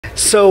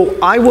So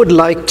I would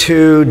like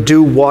to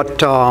do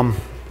what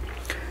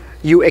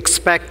you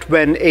expect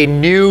when a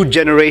new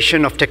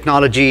generation of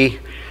technology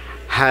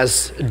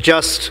has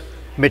just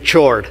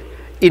matured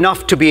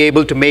enough to be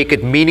able to make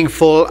it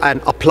meaningful and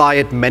apply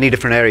it in many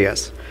different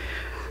areas.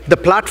 The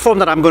platform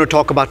that I'm going to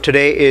talk about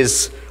today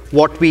is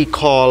what we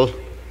call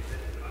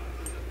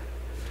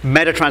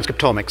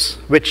Metatranscriptomics,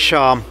 which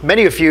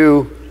many of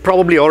you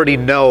probably already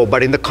know,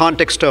 but in the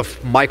context of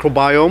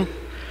microbiome,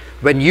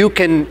 when you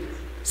can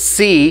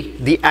see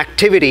the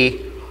activity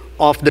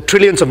of the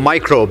trillions of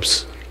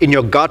microbes in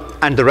your gut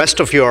and the rest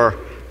of your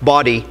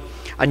body,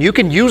 and you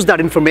can use that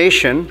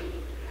information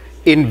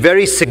in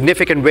very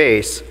significant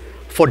ways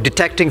for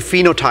detecting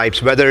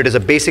phenotypes, whether it is a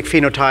basic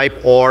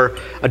phenotype or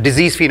a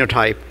disease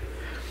phenotype.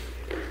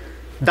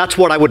 That's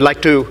what I would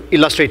like to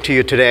illustrate to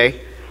you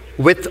today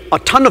with a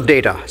ton of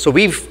data. So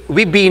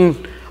we've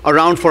been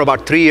around for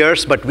about 3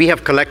 years, but we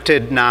have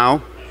collected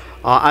now,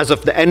 as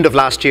of the end of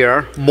last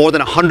year, more than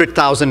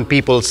 100,000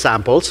 people's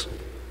samples.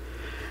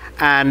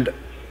 And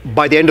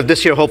by the end of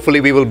this year,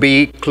 hopefully, we will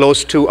be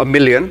close to 1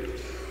 million.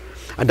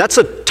 And that's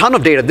a ton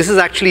of data. This is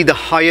actually the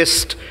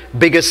highest,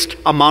 biggest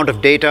amount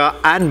of data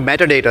and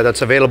metadata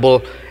that's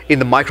available in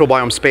the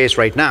microbiome space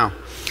right now.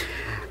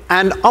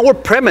 And our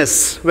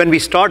premise when we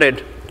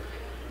started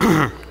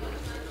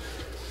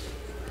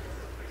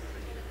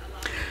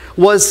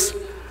was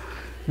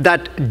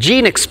that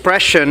gene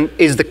expression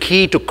is the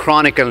key to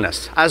chronic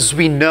illness. As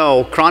we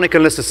know, chronic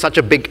illness is such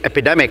a big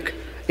epidemic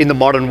in the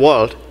modern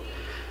world.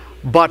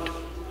 But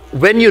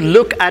when you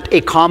look at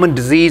a common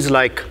disease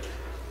like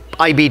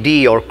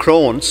IBD or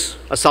Crohn's,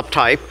 a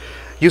subtype,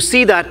 you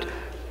see that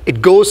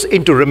it goes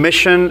into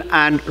remission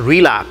and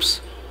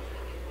relapse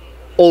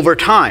over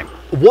time.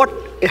 What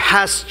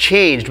has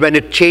changed when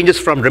it changes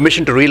from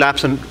remission to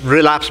relapse and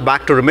relapse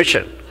back to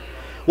remission?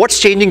 What's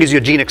changing is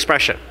your gene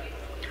expression.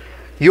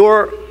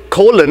 Your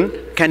colon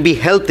can be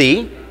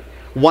healthy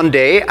one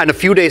day, and a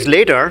few days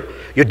later,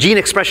 your gene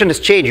expression has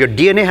changed. Your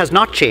DNA has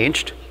not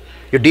changed.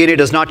 Your DNA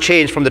does not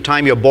change from the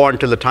time you're born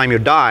till the time you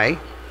die,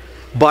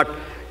 but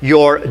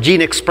your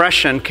gene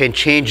expression can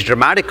change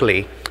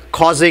dramatically,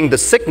 causing the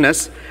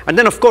sickness. And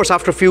then, of course,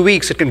 after a few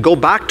weeks, it can go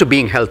back to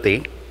being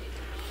healthy.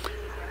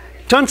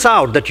 Turns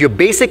out that your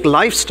basic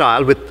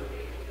lifestyle with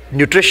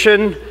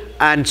nutrition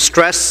and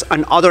stress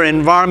and other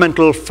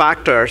environmental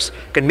factors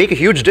can make a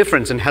huge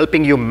difference in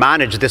helping you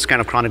manage this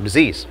kind of chronic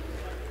disease.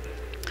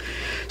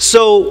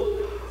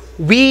 So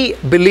we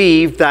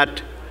believe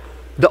that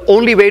the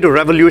only way to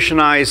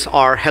revolutionize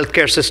our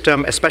healthcare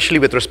system, especially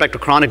with respect to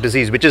chronic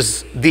disease, which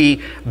is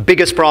the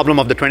biggest problem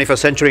of the 21st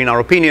century in our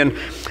opinion,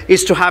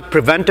 is to have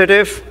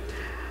preventative,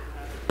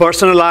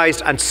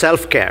 personalized, and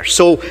self-care.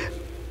 So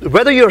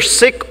whether you're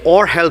sick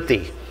or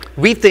healthy,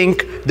 we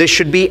think there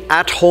should be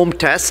at-home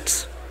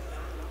tests,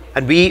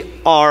 and we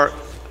are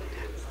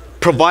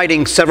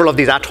providing several of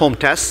these at-home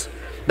tests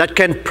that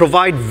can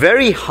provide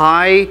very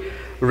high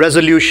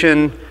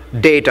resolution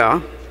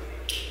data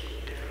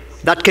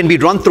that can be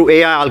run through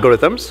AI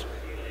algorithms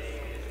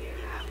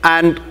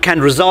and can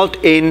result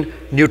in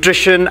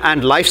nutrition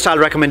and lifestyle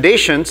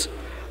recommendations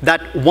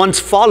that, once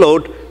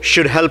followed,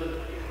 should help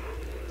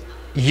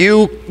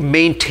you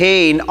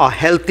maintain a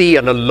healthy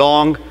and a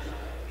long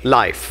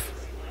life.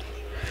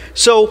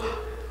 So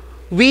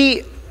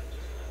we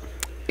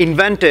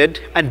invented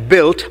and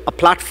built a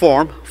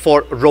platform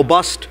for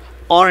robust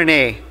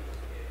RNA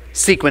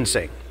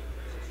sequencing.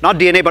 Not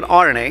DNA, but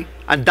RNA,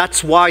 and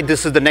that's why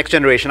this is the next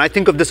generation. I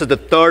think of this as the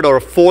third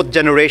or fourth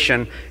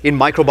generation in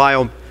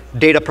microbiome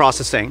data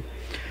processing.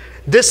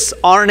 This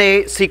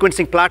RNA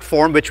sequencing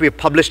platform, which we have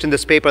published in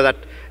this paper that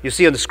you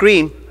see on the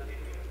screen,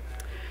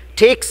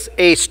 takes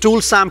a stool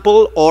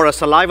sample or a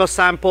saliva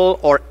sample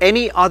or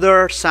any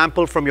other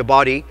sample from your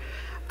body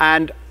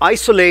and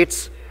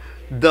isolates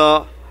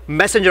the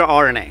messenger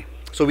RNA.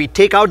 So we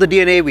take out the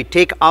DNA, we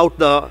take out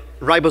the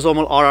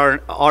ribosomal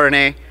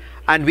RNA,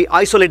 and we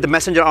isolate the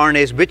messenger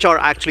RNAs, which are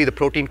actually the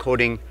protein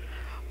coding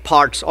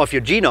parts of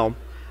your genome.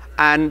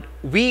 And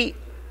we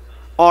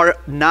are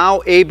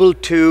now able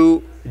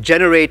to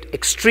generate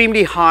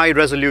extremely high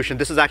resolution.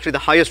 This is actually the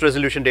highest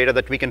resolution data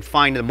that we can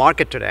find in the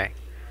market today,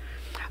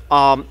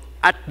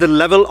 at the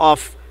level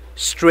of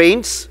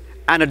strains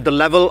and at the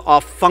level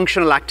of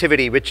functional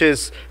activity, which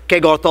is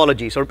KEGG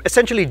orthologies, or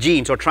essentially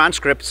genes or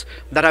transcripts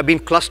that have been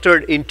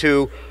clustered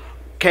into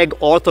KEGG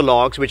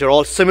orthologs, which are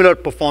all similar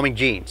performing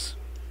genes,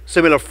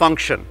 similar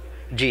function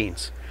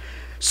genes.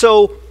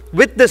 So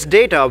with this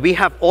data, we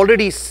have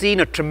already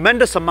seen a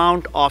tremendous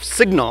amount of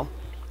signal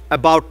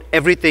about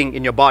everything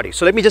in your body.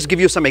 So let me just give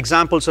you some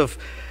examples of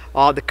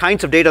the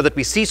kinds of data that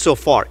we see so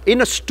far.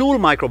 In a stool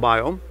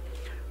microbiome,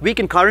 we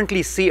can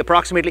currently see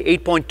approximately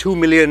 8.2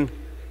 million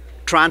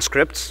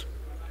transcripts,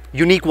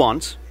 unique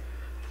ones,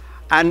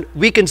 and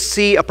we can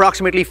see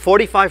approximately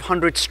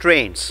 4,500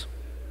 strains.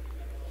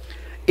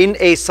 In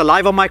a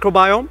saliva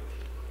microbiome,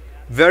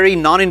 very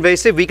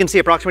non-invasive, we can see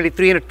approximately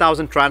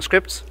 300,000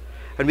 transcripts,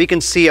 and we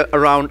can see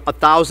around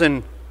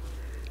 1,000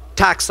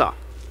 taxa.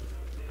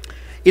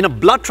 In a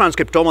blood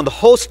transcriptome on the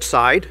host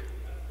side,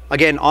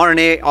 again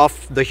RNA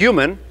of the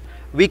human,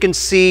 we can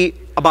see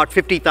about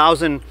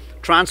 50,000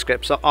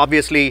 transcripts. So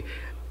obviously,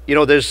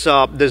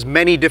 there's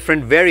many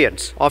different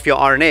variants of your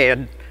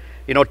RNA,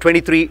 and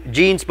 23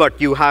 genes, but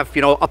you have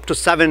up to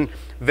 7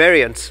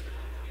 variants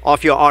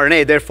of your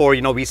RNA. Therefore,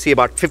 we see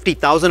about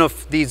 50,000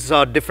 of these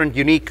different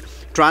unique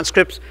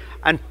transcripts,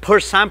 and per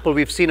sample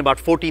we've seen about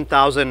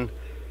 14,000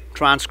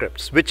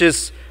 transcripts, which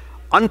is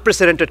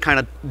unprecedented kind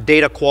of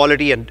data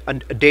quality and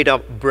data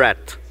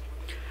breadth.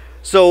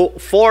 So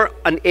for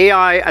an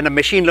AI and a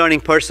machine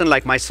learning person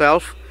like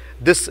myself,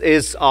 this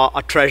is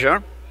a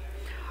treasure.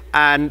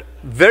 And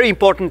very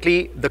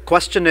importantly, the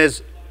question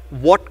is,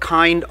 what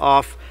kind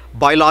of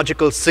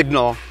biological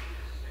signal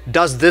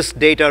does this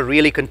data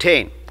really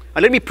contain?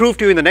 And let me prove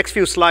to you in the next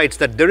few slides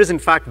that there is in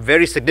fact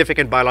very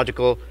significant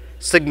biological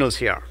signals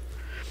here.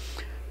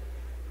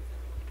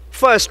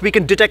 First, we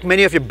can detect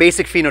many of your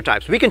basic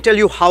phenotypes. We can tell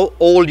you how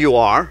old you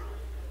are,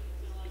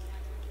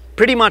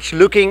 pretty much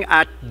looking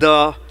at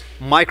the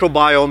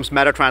microbiomes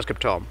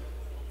metatranscriptome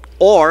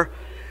or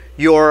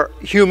your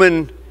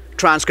human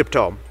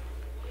transcriptome.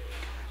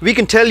 We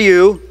can tell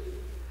you,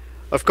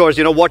 of course,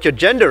 what your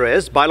gender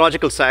is,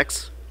 biological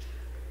sex.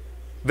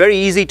 Very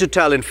easy to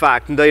tell, in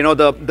fact.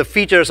 The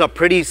features are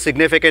pretty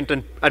significant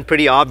and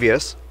pretty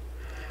obvious.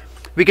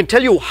 We can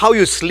tell you how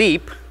you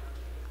sleep.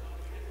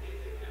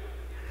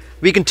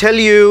 We can tell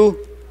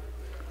you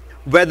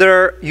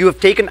whether you have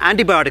taken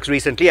antibiotics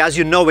recently. As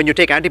you know, when you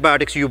take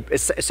antibiotics, you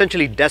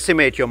essentially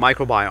decimate your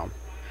microbiome.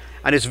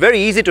 And it's very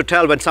easy to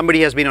tell when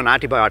somebody has been on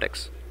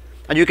antibiotics.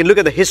 And you can look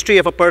at the history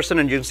of a person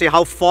and you can see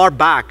how far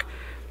back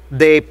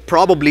they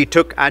probably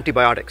took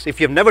antibiotics. If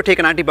you've never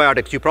taken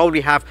antibiotics, you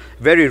probably have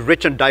very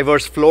rich and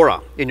diverse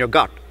flora in your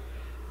gut.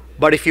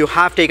 But if you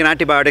have taken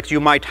antibiotics,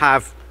 you might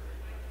have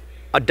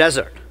a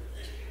desert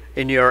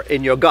in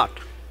your gut.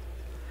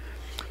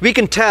 We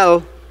can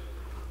tell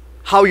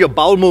how your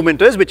bowel movement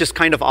is, which is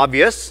kind of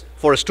obvious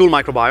for a stool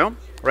microbiome,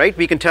 right?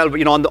 We can tell,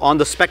 on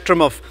the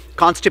spectrum of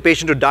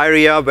constipation to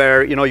diarrhea,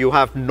 where you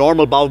have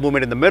normal bowel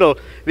movement in the middle,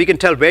 we can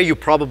tell where you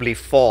probably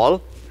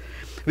fall.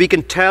 We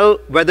can tell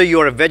whether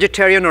you're a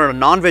vegetarian or a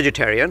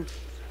non-vegetarian.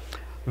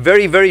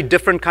 Very, very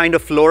different kind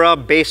of flora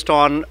based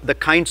on the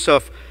kinds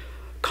of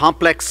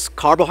complex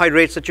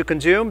carbohydrates that you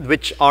consume,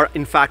 which are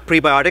in fact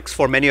prebiotics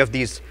for many of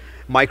these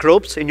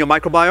microbes in your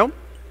microbiome.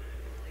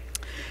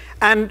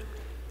 And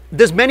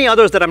there's many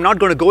others that I'm not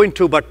going to go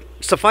into, but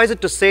suffice it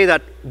to say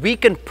that we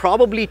can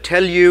probably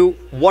tell you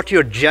what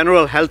your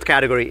general health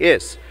category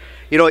is.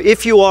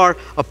 If you are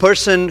a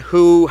person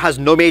who has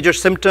no major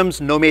symptoms,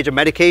 no major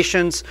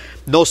medications,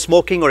 no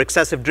smoking or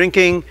excessive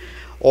drinking,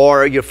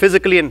 or you're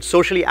physically and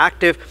socially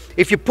active,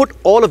 if you put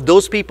all of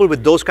those people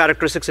with those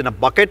characteristics in a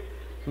bucket,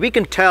 we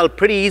can tell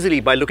pretty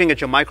easily by looking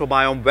at your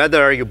microbiome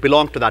whether you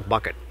belong to that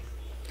bucket.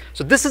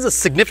 So this is a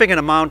significant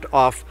amount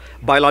of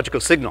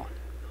biological signal.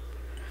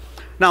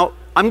 Now,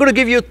 I'm going to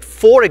give you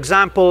 4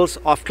 examples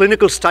of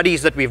clinical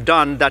studies that we've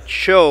done that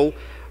show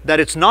that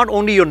it's not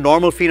only your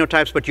normal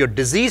phenotypes, but your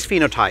disease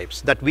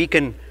phenotypes that we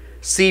can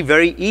see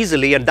very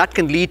easily, and that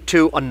can lead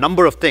to a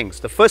number of things.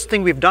 The first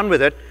thing we've done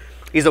with it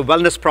is a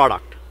wellness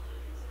product,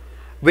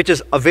 which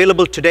is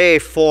available today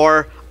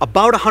for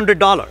about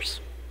 $100,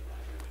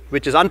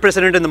 which is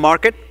unprecedented in the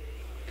market,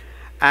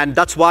 and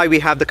that's why we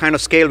have the kind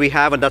of scale we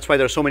have, and that's why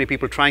there are so many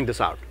people trying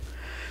this out.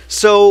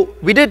 So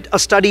we did a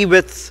study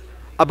with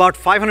about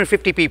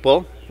 550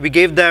 people. We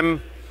gave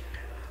them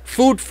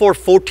food for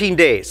 14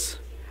 days,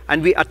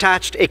 and we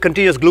attached a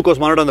continuous glucose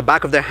monitor on the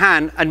back of their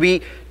hand, and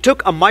we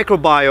took a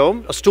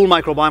microbiome, a stool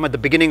microbiome at the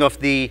beginning of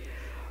the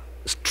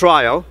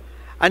trial,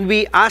 and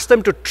we asked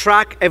them to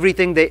track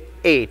everything they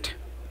ate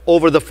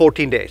over the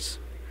 14 days.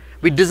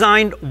 We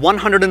designed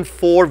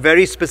 104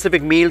 very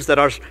specific meals that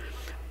are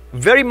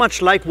very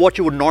much like what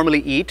you would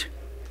normally eat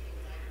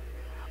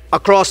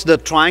across the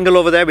triangle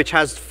over there, which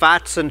has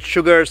fats and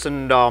sugars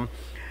and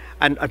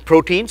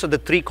proteins at the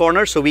 3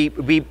 corners. So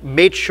we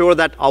made sure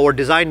that our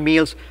design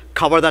meals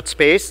cover that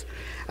space.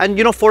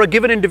 And for a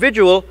given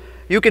individual,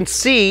 you can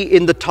see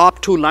in the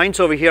top 2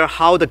 lines over here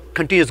how the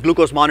continuous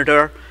glucose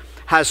monitor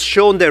has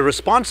shown their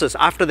responses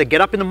after they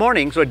get up in the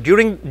morning. So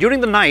during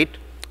the night,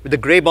 with the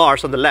gray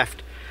bars on the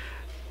left,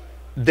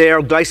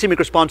 their glycemic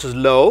response is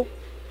low.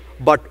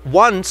 But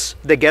once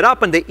they get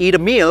up and they eat a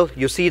meal,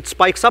 you see it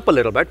spikes up a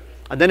little bit,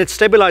 and then it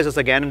stabilizes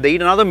again, and they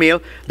eat another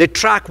meal. They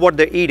track what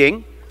they're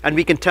eating, and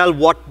we can tell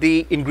what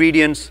the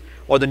ingredients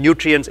or the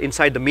nutrients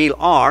inside the meal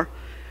are.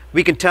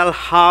 We can tell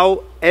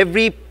how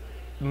every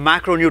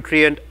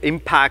macronutrient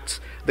impacts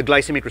the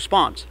glycemic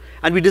response.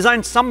 And we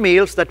designed some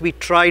meals that we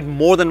tried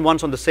more than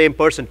once on the same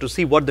person to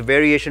see what the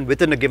variation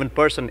within a given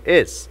person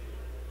is.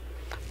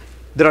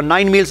 There are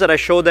 9 meals that I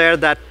show there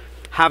that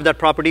have that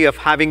property of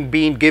having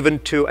been given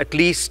to at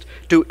least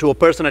to a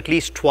person at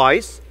least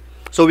twice,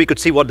 so we could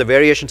see what the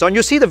variations are. And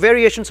you see the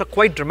variations are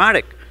quite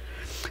dramatic.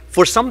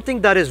 For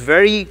something that is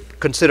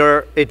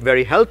consider it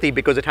very healthy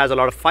because it has a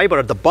lot of fiber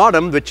at the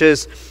bottom, which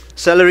is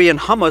celery and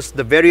hummus,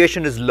 the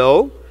variation is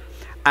low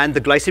and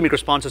the glycemic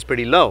response is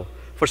pretty low.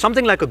 For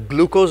something like a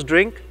glucose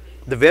drink,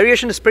 the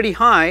variation is pretty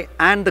high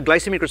and the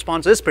glycemic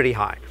response is pretty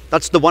high.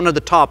 That's the one at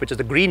the top, which is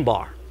the green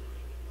bar.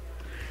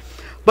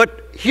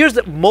 But here's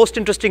the most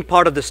interesting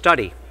part of the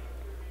study.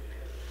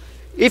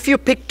 If you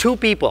pick two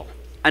people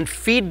and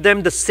feed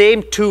them the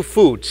same two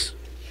foods,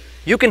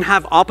 you can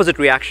have opposite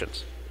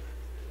reactions.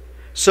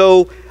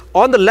 So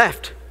on the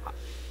left,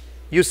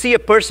 you see a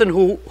person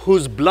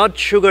whose blood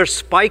sugar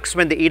spikes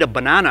when they eat a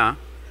banana,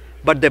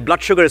 but their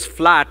blood sugar is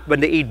flat when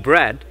they eat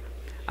bread.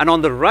 And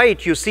on the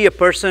right, you see a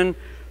person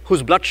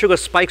whose blood sugar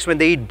spikes when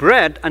they eat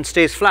bread and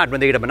stays flat when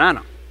they eat a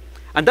banana.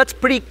 And that's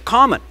pretty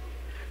common.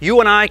 You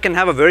and I can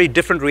have a very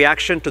different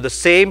reaction to the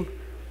same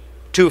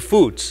two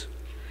foods.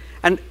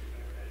 And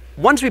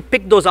once we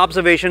picked those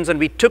observations and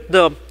we took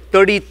the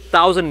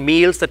 30,000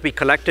 meals that we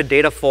collected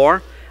data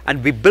for,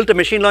 and we built a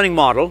machine learning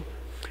model,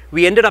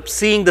 we ended up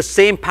seeing the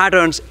same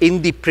patterns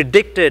in the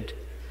predicted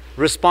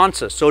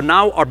responses. So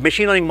now our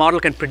machine learning model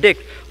can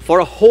predict for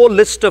a whole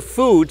list of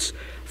foods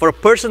for a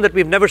person that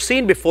we've never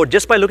seen before.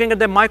 Just by looking at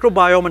their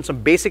microbiome and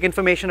some basic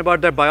information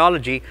about their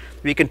biology,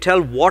 we can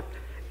tell what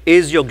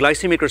is your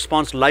glycemic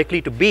response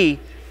likely to be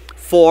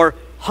for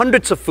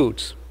hundreds of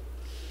foods.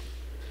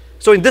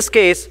 So in this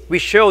case, we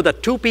show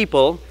that two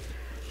people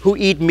who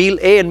eat meal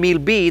A and meal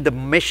B, the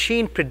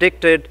machine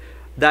predicted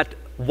that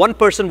one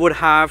person would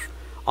have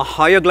a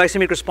higher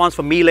glycemic response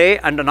for meal A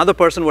and another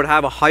person would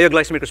have a higher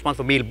glycemic response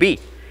for meal B.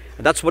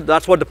 And that's what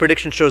the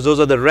prediction shows. Those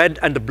are the red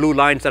and the blue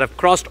lines that have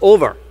crossed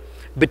over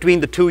between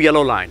the two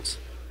yellow lines.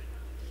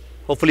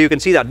 Hopefully you can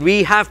see that.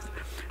 We have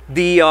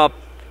the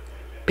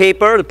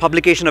paper, the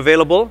publication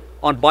available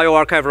on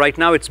bioRxiv right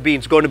now. It's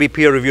going to be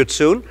peer reviewed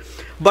soon.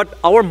 But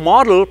our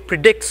model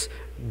predicts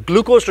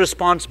glucose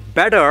response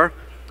better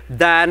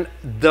than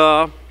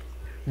the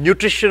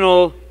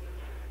nutritional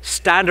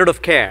standard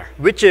of care,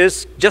 which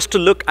is just to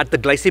look at the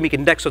glycemic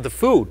index of the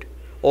food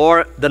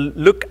or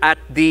look at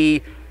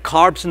the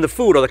carbs in the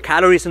food or the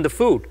calories in the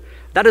food.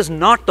 That is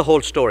not the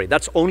whole story.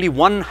 That's only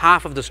one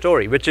half of the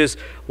story, which is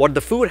what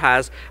the food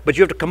has, but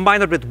you have to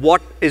combine that with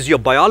what is your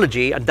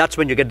biology, and that's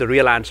when you get the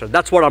real answer.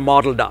 That's what our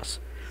model does.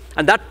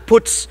 And that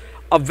puts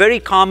a very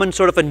common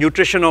sort of a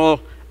nutritional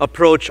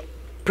approach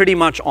pretty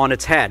much on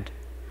its head.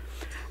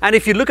 And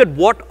if you look at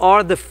what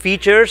are the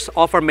features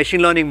of our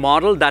machine learning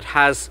model that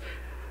has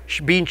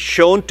been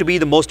shown to be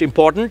the most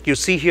important, you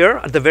see here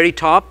at the very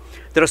top,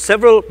 there are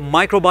several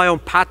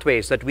microbiome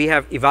pathways that we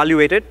have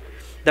evaluated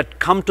that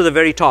come to the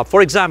very top.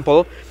 For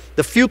example,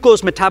 the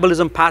fucose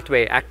metabolism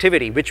pathway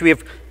activity, which we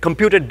have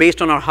computed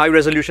based on our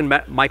high-resolution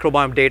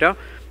microbiome data,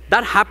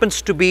 that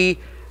happens to be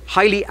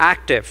highly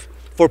active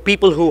for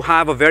people who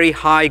have a very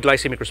high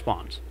glycemic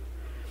response.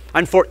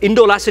 And for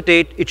indole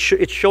acetate,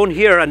 it's shown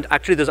here, and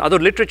actually there's other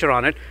literature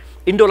on it.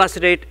 Indole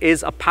acetate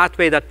is a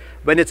pathway that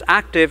when it's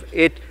active,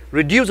 it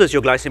reduces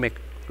your glycemic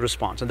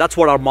response. And that's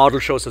what our model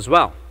shows as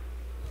well.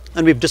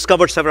 And we've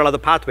discovered several other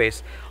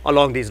pathways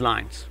along these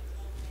lines.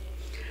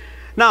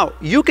 Now,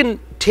 you can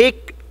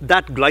take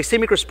that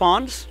glycemic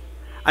response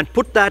and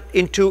put that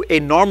into a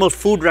normal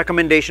food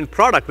recommendation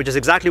product, which is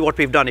exactly what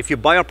we've done. If you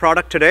buy a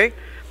product today,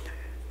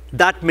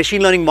 that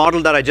machine learning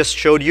model that I just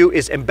showed you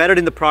is embedded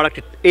in the product.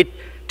 It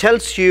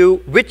tells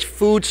you which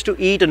foods to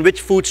eat and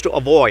which foods to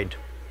avoid.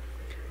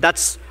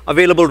 That's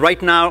available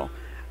right now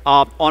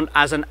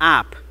as an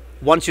app.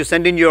 Once you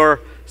send in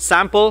your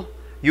sample,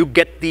 you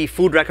get the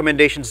food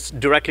recommendations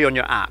directly on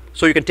your app.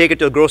 So you can take it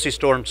to the grocery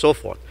store and so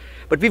forth.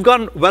 But we've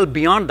gone well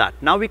beyond that.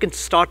 Now we can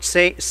start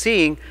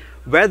seeing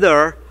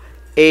whether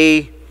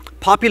a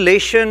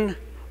population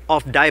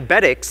of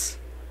diabetics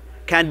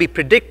can be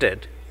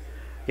predicted.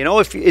 You know,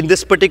 if in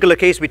this particular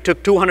case, we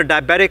took 200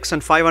 diabetics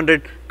and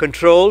 500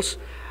 controls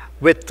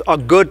with a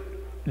good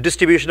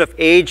distribution of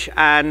age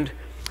and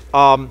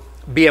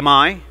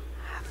BMI,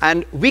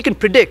 and we can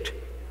predict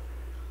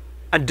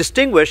and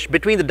distinguish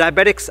between the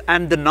diabetics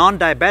and the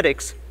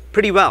non-diabetics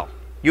pretty well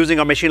using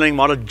our machine learning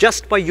model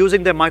just by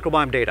using their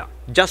microbiome data,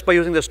 just by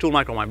using their stool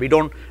microbiome. We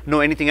don't know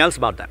anything else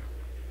about them.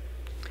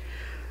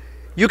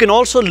 You can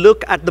also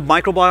look at the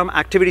microbiome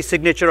activity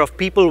signature of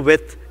people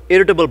with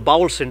irritable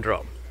bowel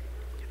syndrome.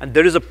 And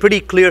there is a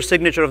pretty clear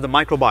signature of the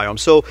microbiome.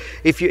 So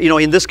if you know,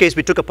 in this case,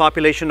 we took a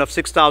population of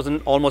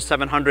 6,000, almost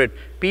 700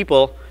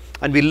 people,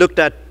 and we looked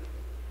at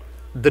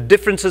the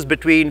differences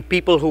between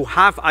people who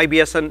have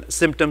IBS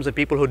symptoms and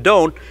people who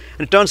don't.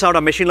 And it turns out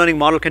our machine learning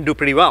model can do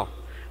pretty well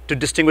to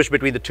distinguish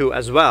between the two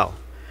as well.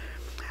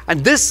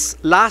 And this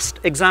last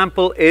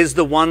example is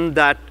the one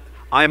that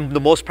I'm the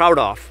most proud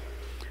of.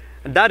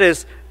 And that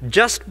is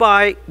just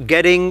by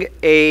getting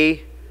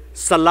a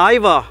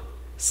saliva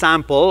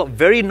sample,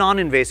 very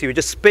non-invasive, we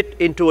just spit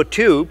into a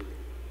tube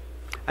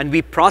and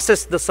we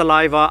process the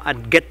saliva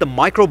and get the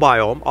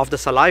microbiome of the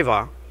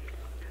saliva,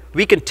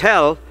 we can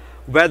tell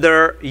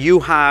whether you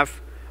have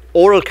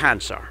oral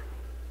cancer.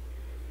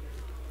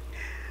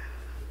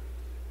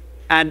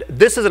 And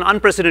this is an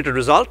unprecedented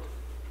result.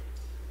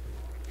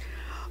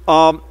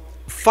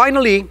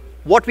 Finally,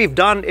 what we've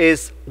done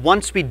is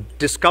once we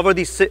discover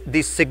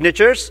these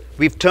signatures,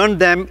 we've turned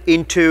them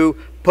into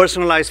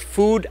personalized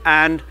food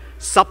and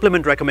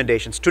supplement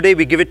recommendations. Today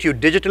we give it to you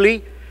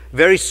digitally.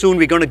 Very soon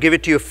we're going to give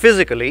it to you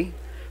physically,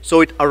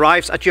 so it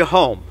arrives at your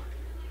home.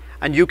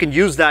 And you can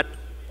use that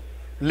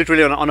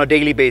literally on a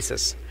daily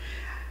basis.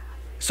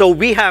 So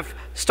we have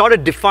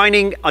started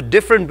defining a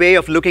different way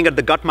of looking at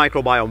the gut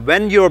microbiome.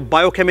 When your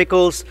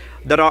biochemicals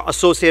that are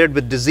associated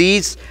with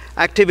disease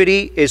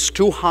activity is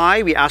too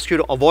high, we ask you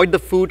to avoid the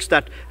foods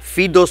that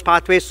feed those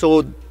pathways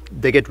so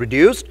they get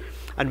reduced.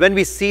 And when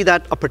we see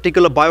that a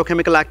particular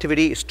biochemical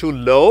activity is too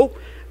low,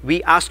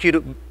 we ask you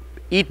to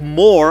eat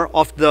more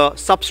of the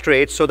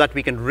substrates so that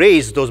we can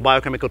raise those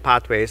biochemical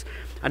pathways,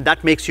 and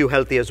that makes you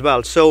healthy as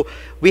well. So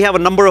we have a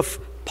number of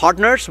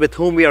partners with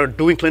whom we are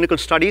doing clinical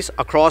studies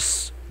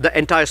across the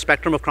entire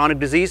spectrum of chronic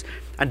disease,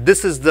 and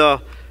this is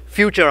the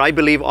future, I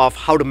believe, of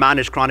how to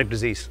manage chronic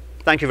disease.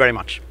 Thank you very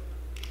much.